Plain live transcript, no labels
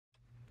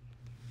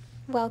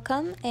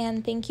Welcome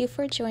and thank you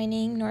for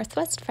joining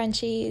Northwest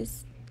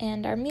Frenchies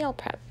and our meal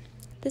prep.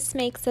 This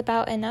makes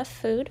about enough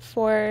food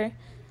for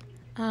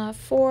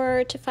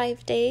 4 to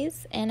 5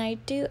 days, and I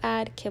do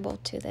add kibble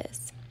to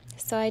this.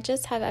 So I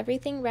just have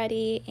everything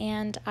ready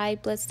and I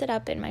blitzed it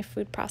up in my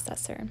food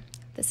processor.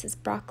 This is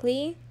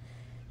broccoli,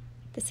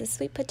 this is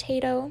sweet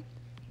potato,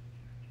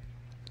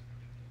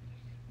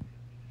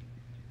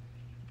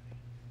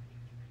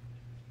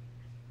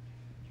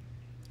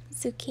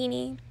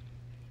 zucchini,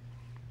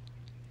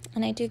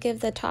 and I do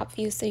give the top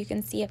view so you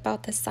can see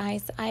about the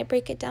size I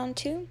break it down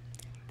to.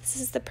 This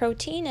is the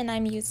protein, and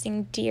I'm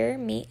using deer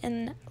meat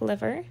and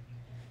liver.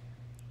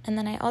 And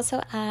then I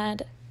also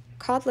add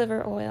cod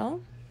liver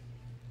oil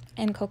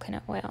and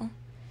coconut oil.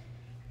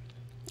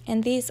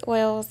 And these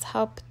oils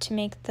help to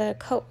make the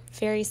coat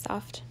very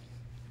soft.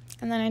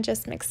 And then I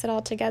just mix it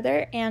all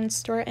together and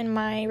store it in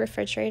my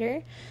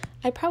refrigerator.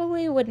 I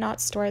probably would not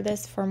store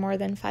this for more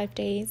than 5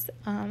 days,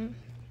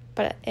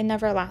 but it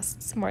never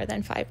lasts more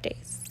than 5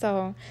 days,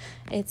 so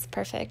it's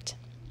perfect.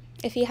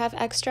 If you have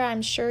extra,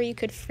 I'm sure you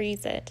could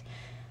freeze it.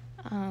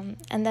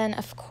 And then,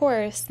 of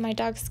course, my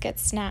dogs get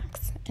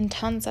snacks, and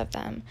tons of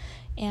them.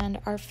 And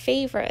our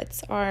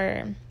favorites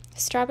are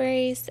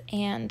strawberries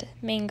and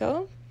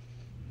mango,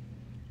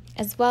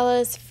 as well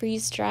as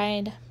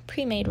freeze-dried,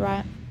 pre-made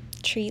raw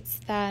treats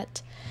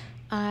that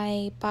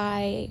I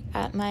buy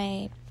at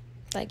my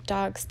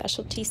dog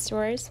specialty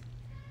stores.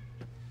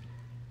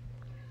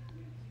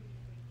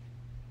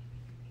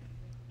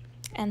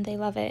 And they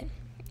love it.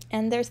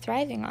 And they're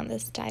thriving on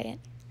this diet.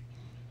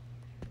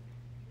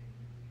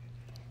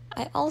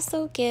 I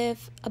also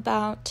give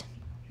about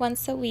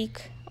once a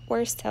week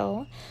or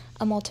so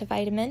a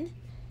multivitamin,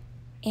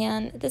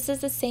 and this is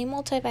the same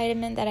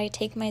multivitamin that I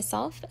take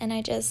myself, and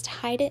I just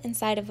hide it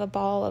inside of a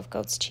ball of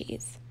goat's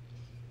cheese.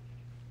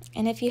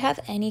 And if you have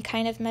any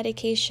kind of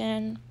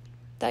medication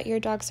that your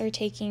dogs are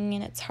taking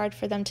and it's hard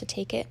for them to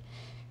take it,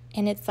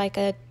 and it's like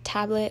a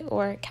tablet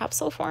or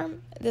capsule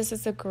form, this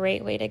is a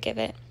great way to give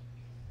it.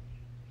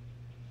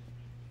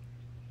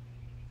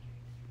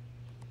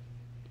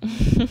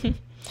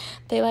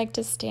 They like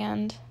to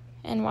stand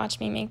and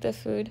watch me make the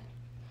food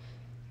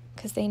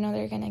because they know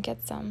they're going to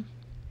get some.